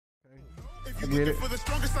I get it.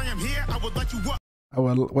 I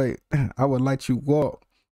would wait. I would light you up.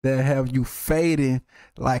 That have you fading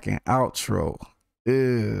like an outro.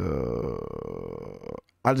 Ew.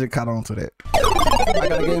 I just caught on to that. I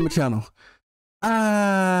got a gamer channel.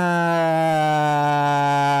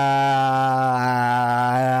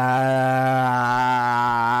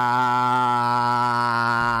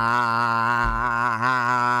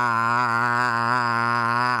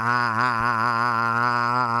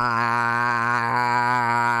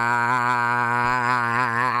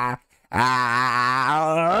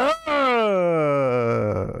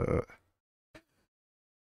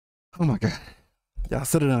 Oh my God. Y'all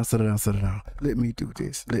sit it down, sit it down, sit it down. Let me do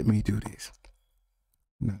this. Let me do this.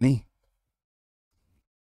 Nani.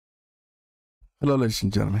 Hello, ladies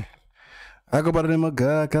and gentlemen. I go by the name of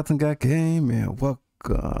GODGOTHAM Game, and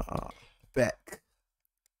welcome back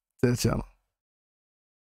to the channel.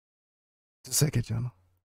 The second channel.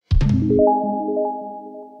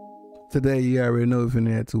 Today, you already know if you're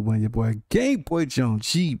in there to win your boy GameboyJones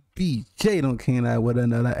GBJ don't came out with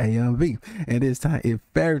another AMV. And this time it's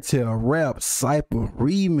Fairytale Rap Cypher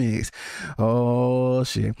Remix. Oh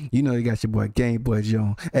shit. You know you got your boy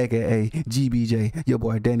GameboyJones, aka GBJ, your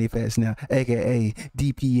boy Daddyphatsnaps, aka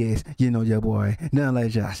DPS, you know your boy, none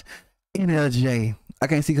like Josh. NLJ. I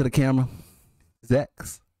can't see to the camera. Zach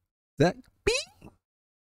B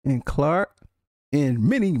and Clark and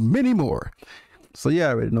many more. So you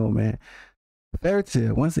already know, man.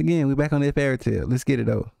 Fairytale. Once again, we back on that Fairytale. Let's get it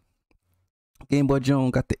though.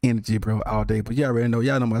 GameboyJones got the energy, bro, all day. But y'all already know.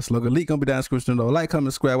 Y'all know my slogan. Link gonna be down in the description though. Like,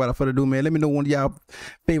 comment, subscribe. Without further ado, man. Let me know one of y'all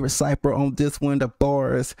favorite Cypher on this one. The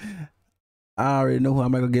bars. I already know who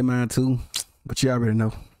I'm gonna get mine to. But you already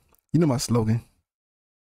know. You know my slogan.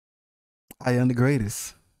 I am the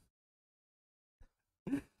greatest.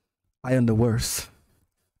 I am the worst.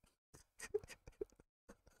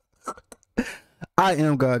 I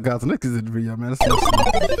am GODGOTHAM. Look at this video, man.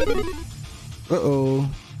 Uh-oh.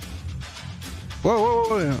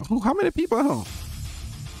 Whoa. How many people at home?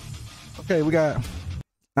 Okay, we got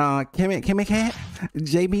Kimmy Cat,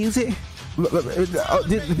 J Music,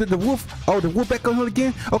 the wolf. Oh, the wolf back on here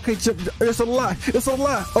again. Okay, it's a lot. It's a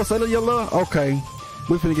lot. Oh, say your love. Okay,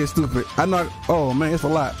 we finna get stupid. I know. Oh man, it's a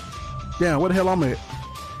lot. Damn, where the hell I'm at?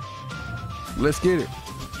 Let's get it.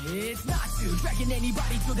 It's not you dragging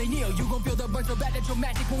anybody till they kneel. You gon' feel the burn so bad that your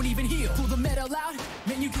magic won't even heal. Pull the metal out,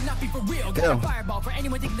 man, you cannot be for real. Got a fireball for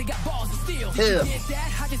anyone thinking they got balls of steel. Did you get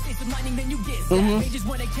that? I just say some lightning, then you get that. They just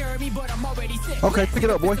wanna carry me, but I'm already sick. Okay, pick it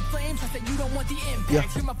up, boy. The flames, I said you don't want the impact. Yeah.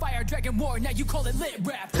 You're my fire dragon war, now you call it lit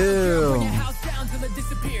rap. Ew. Burn your house down till it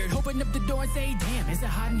disappeared. Open up the door and say, damn, is it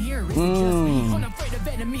hot in here? Is it just me? I'm afraid of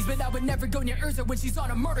enemies, but I would never go near Ursa when she's on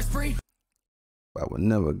a murder spree. I would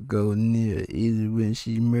never go near either when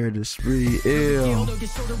she murder spree. Ew.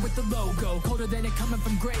 Shoulder with the logo, colder than it coming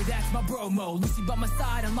from gray. That's my bromo. Lucy by my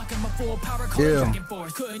side, unlocking my full power. Dragon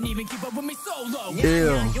Force couldn't even keep up with me solo.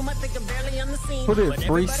 Yeah. You might think I'm barely on the scene. What is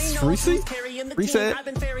Reset? I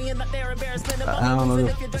don't know.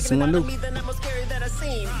 Someone new.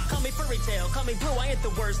 Call me fairy tale, call me blue. I ain't the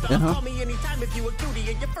worst. Call me anytime if you a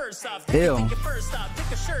cutie and you're first off. Take your first off, take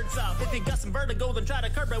your shirts off. If you got some vertigo, then try to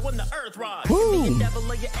curb it when the earth rocks. Be a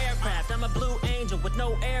devil of your aircraft. I'm a blue angel with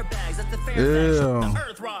no airbags. That's the fair fact. The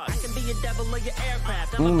earth rocks. I can be a devil of your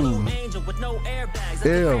aircraft. I'm a blue angel with no airbags. That's the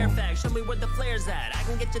fair fact. Show me where the flare's at. I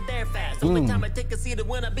can get you there fast. Only time I take a seat is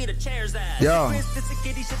when I beat a chair's ass. It's a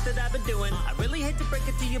kitty shit that I've been doing. I really hate to break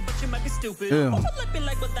it to you, but you might be stupid. But let me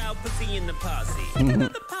like without pussy in the posse.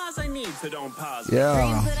 Another pause I need, so don't pause.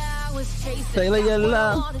 Say like your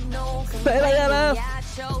love. Say like your love. I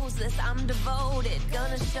chose this. I'm devoted.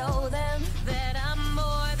 Gonna show them that I'm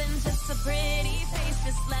more than just a pretty face.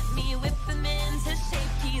 Just let me whip them into shape.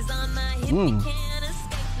 Keys on my hip, you can't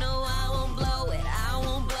escape. No, I won't blow it. I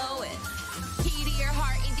won't blow it. Key to your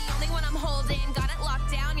heart ain't the only one I'm holding. Got it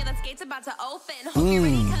locked down. Yeah, that gate's about to open. Hope you're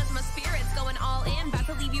ready, cause my spirit's going all in. About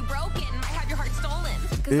to leave you broken. Might have your heart stolen.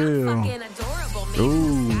 Cause I'm fucking adorable. Maybe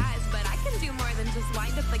in disguise, but I can do more than just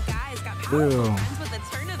wind up the guys. Got powerful friends with a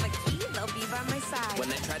turn of a key. They'll be by my side.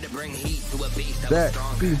 When I tried to bring heat to a beast that was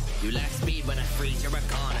stronger. You lack speed when I freeze, you're a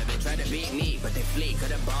goner. They try to beat me, but they flee,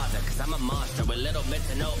 couldn't bother. Cause I'm a monster with little bit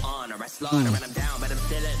to no honor. I slaughter and I'm down, but I'm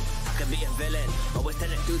still in. I could be a villain. Always tell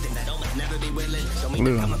do things I don't never be willing. Show me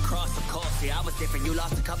to come across the coast. See, I was different. You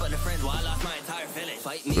lost a couple of friends while I lost my entire village.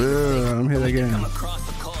 Fight me. I'm here again. Come across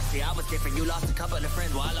the coast. See, I was different. You lost a couple of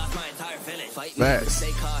friends while I lost my entire village. Fight me.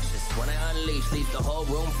 Stay cautious. When I unleash, leave the whole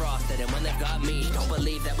room frosted. And when they've got me, don't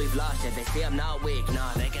believe that we've lost it. They say I'm not weak.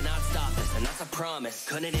 Nah, they cannot stop us, and that's a promise.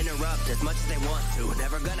 Couldn't interrupt as much as they want to.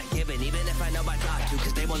 Never gonna give it, even if I know I got to.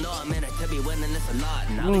 Cause they will know I'm in it to be winning this a lot.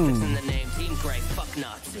 And I'll be fixing the name Team Grey. Fuck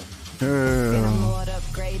not to.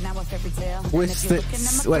 Which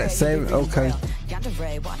what that same? Okay.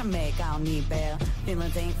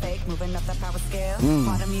 Feelings ain't fake, moving up the power scale.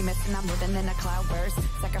 Part of me missing, I'm moving in a cloud burst.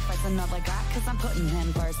 Sacrifice another God, cause I'm putting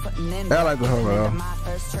in first, putting in. I like the whole my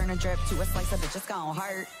first turn a drip to a slice of it, just gonna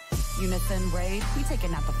hurt. Unison raid, we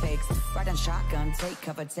taking out the fakes. Riding shotgun, take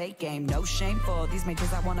cover, take game. No shameful, these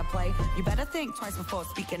majors I wanna play. You better think twice before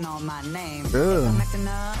speaking on my name. I'm acting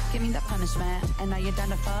up, give me the punishment. And now you're done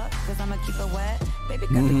to fuck, cause I'ma keep it wet. Baby,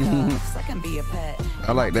 cut the cuffs, I can be a pet.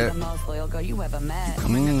 I like that. The most loyal girl you ever met.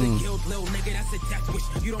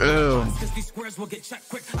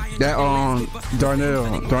 That Darnell,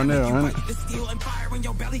 ain't it?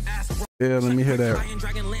 Yeah, let me hear that.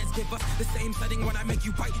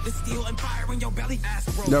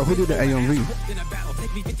 No, who did the AMV?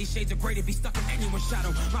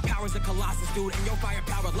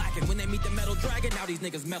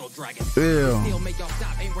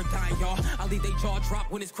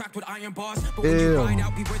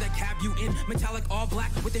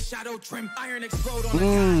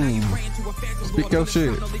 Speak your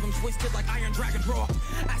shit.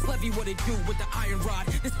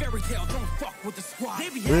 Don't fuck with the squad. They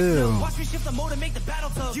be watch me shift the mode and make the battle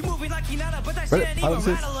tough. You moving like Hinata, but that shit ain't even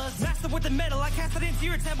rattle us. Master with the metal, I cast it into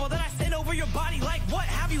your temple, then I send over your body. Like what?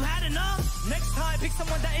 Have you had enough? Next time, pick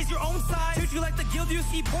someone that is your own size. Treat you like the guild, you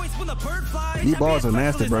see points when the bird flies. These balls are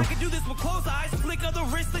nasty, bro. I can do this with closed eyes. Flick of the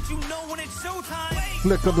wrist, let you know when it's showtime.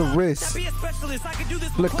 Flick of the wrist. Be a specialist. I can do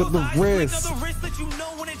this with closed eyes. Flick of the wrist, let you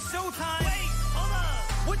know when it's showtime.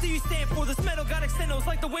 What do you stand for? This metal got extendos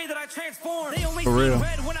like the way that I transform. They only see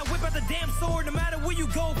red when I whip out the damn sword. No matter where you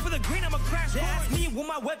go, for the green I'm a crash course. Ask me what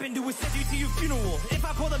my weapon do is send you to your funeral. If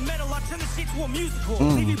I pull the metal, I turn the shit to a musical.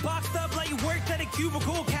 Leave you boxed up like you worked at a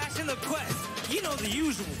cubicle. Cash in the quest. You know the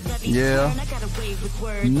usual. Yeah.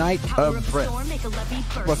 Night of Breath.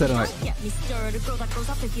 What's that like? Get me stirred. A girl that goes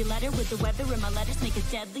off if you let her with the weather in my letters make a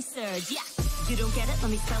deadly surge. Yeah. You don't get it?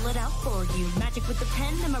 Let me spell it out for you. Magic with the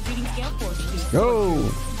pen and my reading scale for you. Go.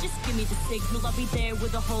 Just give me the signal, I'll be there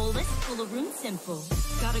with a whole list full of runes simple.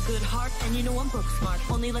 Got a good heart, and you know I'm book smart.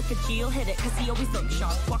 Only like a G'll hit it, cause he always looks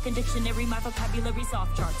sharp. Walking dictionary, my vocabulary's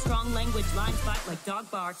off chart. Strong language, lines bite like dog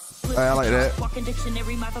barks. I like that. Walking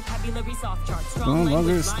dictionary, my vocabulary's off chart. Strong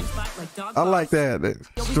language, lines bite like dog barks. I like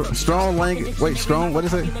that. Strong language, wait, strong, what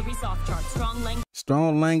is it?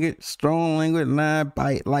 Strong language, line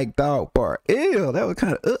bite like dog bark. Ew, that was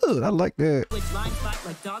kind of, I like that.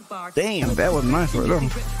 Damn, that was nice right there.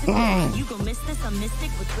 You go miss this, I'm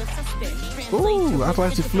mystic with twists I spit. Ooh, I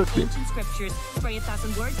thought you flipped it. Scriptures. Spray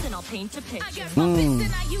 1,000 words and I'll paint a picture. I get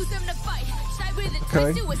and I use them to fight. Shy with it,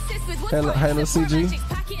 okay. To assist with Hello, CG.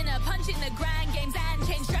 Packing a punch in the grand games and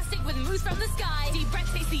change drastic with moves from the sky. Deep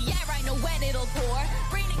breath, taste the air, I know when it'll pour.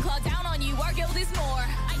 Raining claw down on you, our guild is more.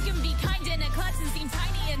 I can be kind in a class and seem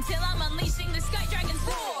tiny until I'm unleashing the sky dragon's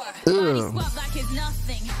roar. Body squat black is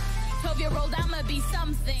nothing. 12-year-old, I'ma be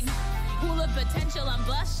something. Full of potential, I'm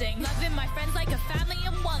blushing. Loving my friends like a family,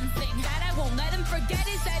 and one thing that I won't let them forget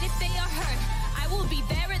is that if they are hurt, I will be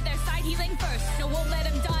there at their side healing first. No, won't let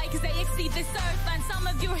them die cause they exceed this earth. And some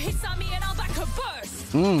of your hits on me and I'll back a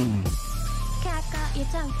burst. Cat got your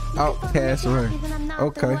tongue. Outcast, right?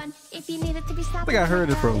 Okay. If you need it to be stopped, I think I heard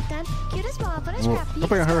it from. Cute as small, but I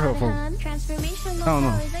think I heard her from. Transformational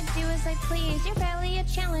powers, I do as I please. You're barely a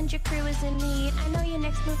challenge, your crew is in need. I know your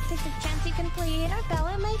next move takes a chance you complete. I bow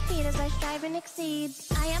at my feet as I strive and exceed.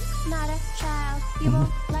 I am not a child. You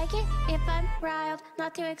won't like it if I'm riled.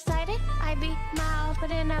 Not too excited, I be mild.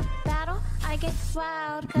 But in a battle, I get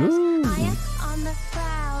wild. Cause I am on the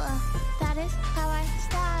prowl. That is how I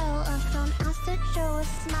style. Don't ask to show a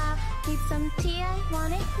smile. Need some tea, I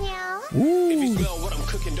want it now. If you smell what I'm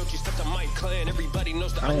cooking, don't you step to my clan. Everybody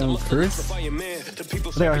knows that I'm Chris. The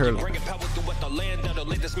people say you bring power throughout the land. That'll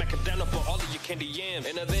lay this macadamia for all of your candy yams.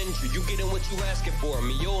 And avenger, you getting what you asking for.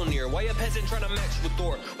 Mjolnir, why a peasant trying to match with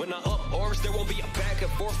Thor? When I up orbs, there won't be a back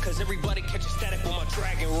and forth. Cause everybody catches static when my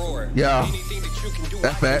dragon roar. Yeah, anything that you can do,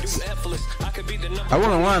 that's facts. I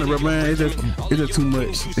want to line it, but man, it's just too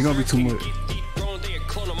much. It's gonna be too much.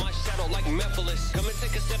 Memphis. Come and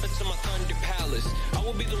take a step into my thunder palace. I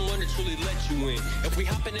will be the one to truly let you in. If we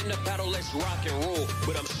hopping in the battle, let's rock and roll.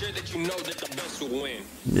 But I'm sure that you know that the best will win.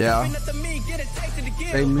 Yeah.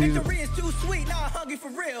 Hey, victory is too sweet, now I'm hungry for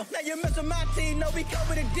real. Now you're messing my team, no, we come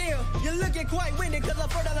with a deal. You're looking quite windy cause I'm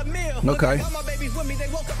 $4 meal. Okay. All my babies with me, they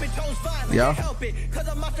woke up in tones violent. Yeah. Can't help it, cause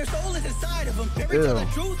a monster soul is inside of them. Every tell the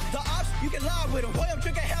truth, the ops, you can lie with them. Boy, I'm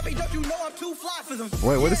trigger happy, don't you know I'm too fly for them.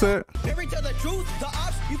 Wait, what is that? Every tell the truth, the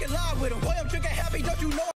ops, you can lie with them. Boy, I'm trigger happy, don't you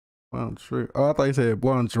know I'm oh, I thought you said,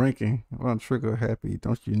 boy, I'm drinking. Boy, I'm trigger happy.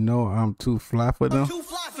 Don't you know I'm too fly for them? I'm too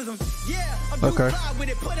fly for them. Yeah, I'm too fly with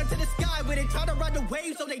it. Put them to the sky with it. Try to ride the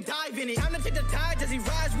waves so they dive in it. Time to take the tides as he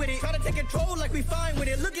rides with it. Try to take control like we fine with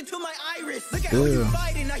it. Look into my iris. Look at who you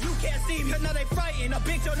fighting. Now you can't see me. Now they frightened. A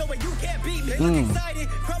big show know what you can't beat me. They look excited.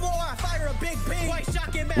 Crumble or I fire a big beam. Quite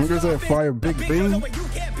shocking. What is that? Fire big beam? Know what you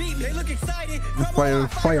can't beat me. They look excited.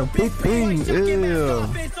 Fire big beam. Yeah.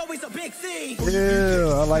 It's always a big scene.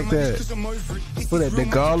 Yeah, I like that. What that? The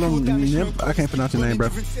Gollum? I can't pronounce your name, bro.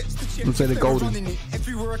 I'm say the Golden.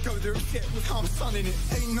 Everywhere I go, there is set with calm sun in it.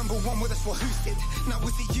 Ain't number one, well, that's what who said. Now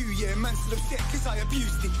was it you, yeah, man, still upset cause I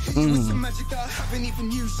abused it. It was some magic that I haven't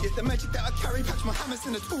even used yet. The magic that I carry, patch my hammers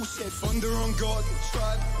in a tool shed. Thunder on guard,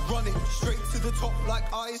 tried, running straight to the top like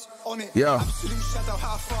eyes on it. Yeah. Absolute shadow,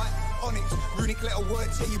 how I fight on it. Runic little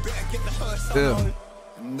words, yeah, you better get the hearse. Yeah.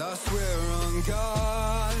 And I swear on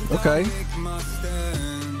God. Okay.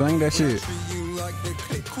 Bang that shit.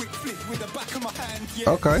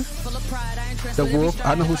 Okay. The wolf,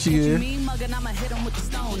 I know who she is.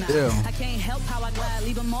 Yeah. I can't help how I glide,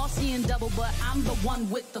 leave them all seeing double, but I'm the one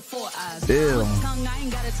with the 4 eyes. Yeah. Tongue, I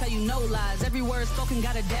ain't gotta tell you no lies. Every word spoken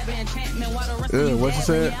got a dab of enchantment while the rest of you what you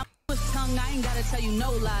said? Tongue, I ain't gotta tell you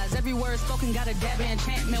no lies. Every word spoken got a dab of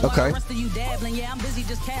enchantment while the rest of you dabbling. Yeah, I'm busy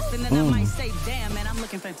just casting, and I might say, damn, man, I'm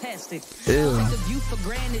looking fantastic. Yeah. Take the view for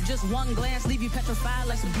granted, just one glance, leave you petrified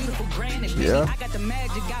like some beautiful granite. Yeah. I got the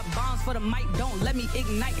magic, got bombs for the mic. Don't let me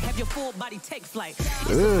ignite, have your full body take flight.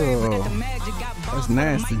 Ew. That's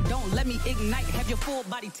nasty. Don't let me ignite, have your full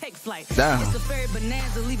body take flight. Damn. It's a fairy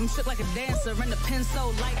bonanza, leave him shook like a dancer. And the pen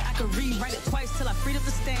so light, I could rewrite it twice till I freed up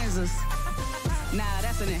the stanzas. Nah,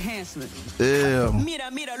 that's an enhancement. Ew.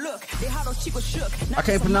 Mira, mira, look. They how those chicos shook. I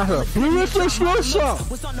can't pronounce her.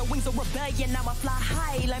 Was on the wings of rebellion, now I fly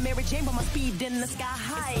high like Mary Jane, but my speed in the sky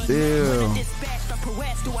high. Ew. Dispatch from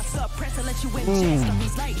Perez, do I suppress and let you ingest? I'm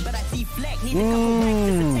these light, but I deflect. Need to come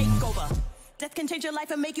correct, this a takeover. Death can change your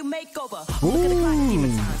life and make you makeover. Look at the clock,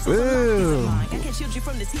 demon time. So I can shield you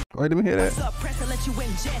from this heat. Wait, let me hear that. Suppress and let you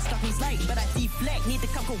ingest. I'm these light, but I deflect. Need to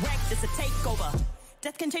come correct, this a takeover.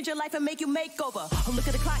 Death can change your life and make you makeover. Oh, look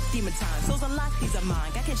at the clock, demon time. Souls unlocked, these are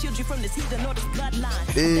mine. I can shield you from this heathen or this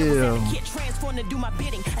bloodline. Ew. Kid transformed to do my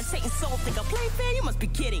bidding. And Satan's soul think I play fair, you must be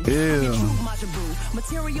kidding. Ew. True Majin Buu.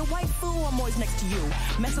 Material white fool, I'm always next to you.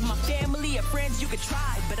 Mess with my family or friends, you could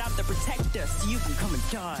try. But I'm the protector, so you can come and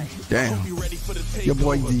die. Damn. Hope you ready for the Your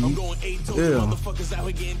boy D. I'm going 8 toes. Motherfuckers out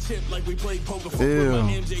here getting tipped like we play poker. Fuck with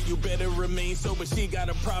my MJ, you better remain sober. She got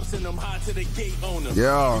her props and I'm hot to the gate owner.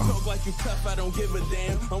 Yeah. You talk like you tough, I don't give a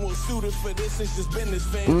damn. I won't shooters for this, it's just business,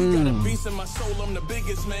 fam. Got a beast in my soul, I'm the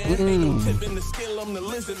biggest man. Ain't no tip in the skill, I'm the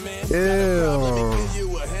lizard man. Give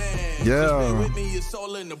you a hand. Yeah. With me, it's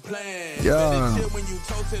all in the plan. Yeah. Shit when you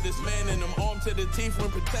talk to this man and I'm armed to the teeth when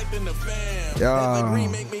protecting the fam. Yeah. That degree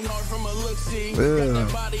make me hard from a look, see. Got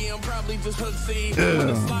that body, I'm probably just hook, see. When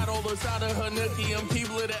I slide all those out of her nookie, I'm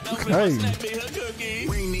people of the Elvis, snap me her cookie.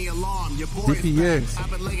 Ring the alarm, your boy DPS. I've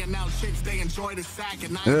been laying out chicks, they enjoy the sack.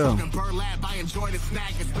 And I ain't talking burlap, I enjoy the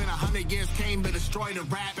snack. It's been 100 years, came to destroy the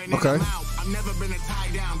rap. And I've never been a tie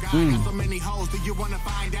down guy. Got so many hoes, do you want to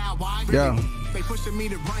find out why? Yeah. They pushing me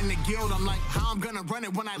to run the guild. I'm like, how I'm gonna run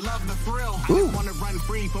it when I love the thrill? I just want to run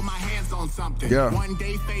free, put my hands on something. Yeah. One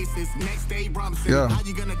day faces, next day rumps. Yeah. How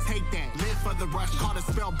you gonna take that? Live for the rush, call to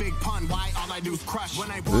spell big pun. Why? All I do is crush. When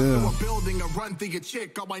I walk through a building or run through your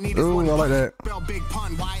chick, all I need is one I like that. spell big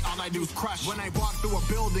pun. Why? All I do is crush. When I walk through a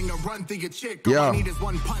building or run through your chick, all I need is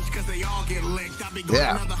one punch, cause they all get licked. I'll be going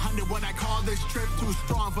another 100 when I call this trip. Too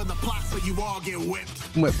strong for the plot, so you all get whipped.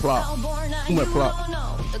 Who went plot? Who went plot?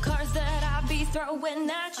 The cars that I be throwing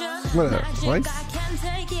at you. What? Magic, I can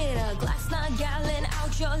take it. A glass, not gallon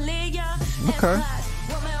out your liga. Okay.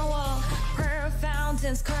 Woman wall, prayer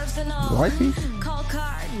fountains, curves and all. Wifey? Call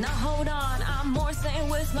card, now hold on. I'm more sane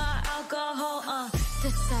with my alcohol.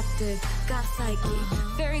 Deceptive, got psyche.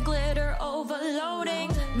 Fairy glitter overloading.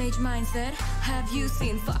 Mage mindset, have you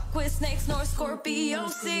seen fuck with snakes nor Scorpio?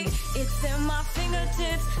 See, it's in my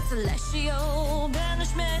fingertips. Celestial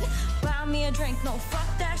banishment. Buy me a drink, no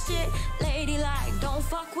fuck that shit. Ladylike, don't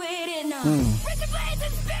fuck with it, no. Richard Blaze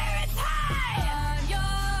and spirits high. I'm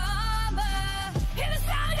your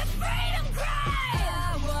freedom cry.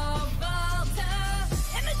 I won't falter.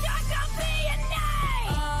 In the dark, I'll be a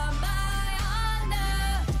knight. On my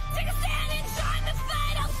honor. Take a stand and join the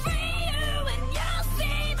fight. I'll free you and you'll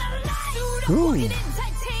see the light. Suit up, walking in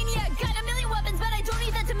titania. Got a million weapons, but I don't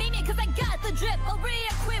need that to meet me. Cause I got the drip. I'll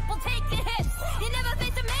re-equip, we'll take the hits. You never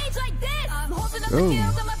faced a mage like this. I'm holding up the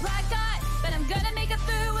shield on my black eye. But I'm gonna make it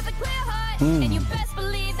through with a clear heart. And you best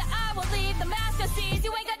believe that I will leave the master sees.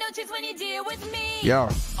 You ain't got no chance when you deal with me. Yeah.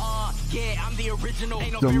 Yeah, I'm the original.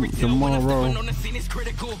 Ain't no fairy tale when I'm stepping on the scene is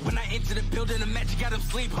critical. When I enter the building, the magic got him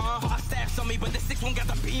sleep, huh? 5 staffs on me, but the 6th one got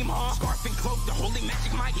the beam, huh? Scarf and cloak, the holy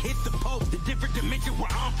magic might hit the pope. The different dimension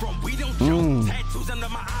where I'm from, we don't joke. Tattoos under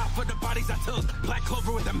my eye for the bodies I took. Black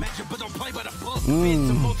clover with a magic, but don't play by the book.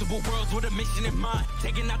 Been to multiple worlds with a mission in mind.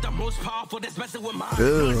 Taking out the most powerful that's messing with mine.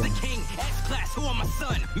 Known as the king, S-class, who am my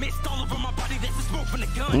son? Missed all over my body, that's the smoke from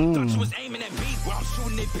the gun. Thought you was aiming at me, while I'm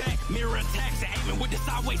shooting it back. Mirror attacks and aiming with the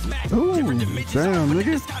sideways smack. Different dimensions, damn,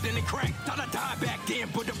 nigga. Thought I died back then,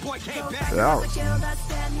 but the boy came back. Out.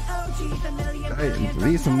 Hey,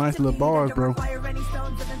 these some nice little bars, bro. I'm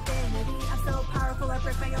so powerful, I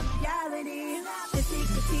break my own reality. The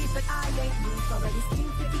secret, but I ain't moved. Already seen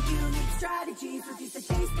 50 unique strategies. Refuse to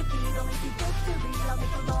chase defeat, only see victory. I'll make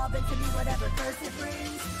the law bend to me whatever curse it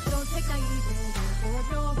brings. Don't take naivety for a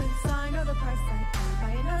golden sign or the price I pay.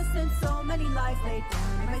 By innocence, so many lives laid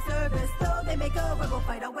down in my service. Though they may go, I will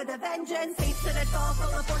fight on with a vengeance. Fates that I fall full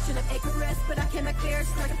of fortune of Icarus, but I cannot clear,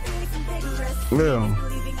 strike a phoenix and vigorous.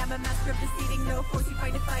 Believing I'm a master of deceiving, no force you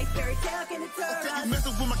find to fight. Fairy tale can deter us. You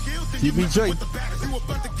messing with my kills, then you messing BJ. with the baddest. You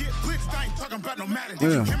about to get blitzed, I ain't talking about no matter.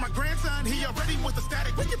 Did you hear my grandson? He already with the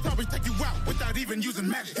static. We can probably take you out without even using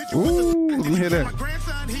magic. Hit you with the Ooh, let me hear that. My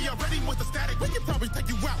grandson, he already with the static. We can probably take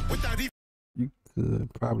you out without even. You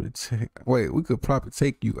could probably take. Wait, we could probably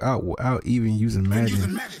take you out without even using magic.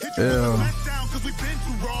 Cause we've been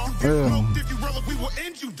too raw. If you roll up, we will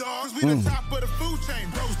end you, dogs. We the top of the food chain,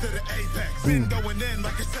 rose to the apex. Been going in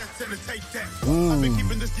like a set and a tape deck. I've been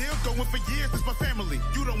keeping this deal going for years. It's my family.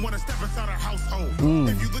 You don't want to step inside our household.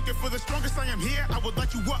 If you looking for the strongest, I am here. I would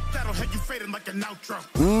light you up. That'll have you fading like an outro.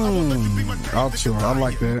 I will let you be my outro. I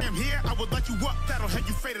like that. I am here. I would light you up. That'll have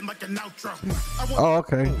you fading like an outro. Oh,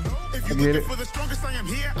 okay. If you looking for the strongest, I am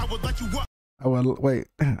here. I would light you up. I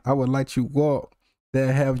would light you up.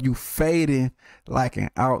 That have you fading like an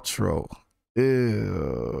outro.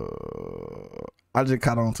 Ew. I just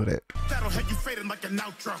caught on to that. That'll have you fading like an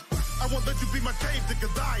outro. I won't let you be my Dave the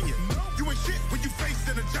Goliath. You ain't shit when you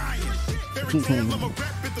facing a giant. Fairy tale, I'm a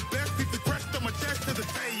rap with the best. Beat the crest on my chest to the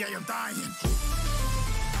day I am dying.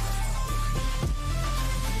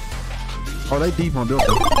 Oh, they deep on this.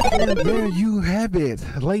 And there you have it,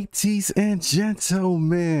 ladies and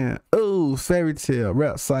gentlemen. Oh, Fairy Tale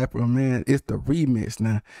Rap Cypher, man. It's the remix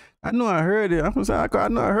now. I know I heard it. I'm sorry, I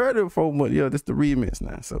know I heard it before, but yeah, this the remix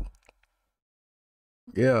now. So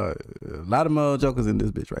yeah, a lot of motherfuckers in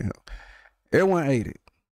this bitch right here. Everyone ate it.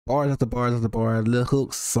 Bars after bars after bars, little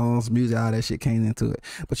hooks, songs, music, all that shit came into it.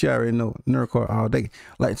 But you already know, Nerdcore all day.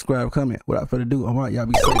 Like, subscribe, comment. Without further ado, I'm out. Y'all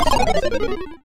be safe.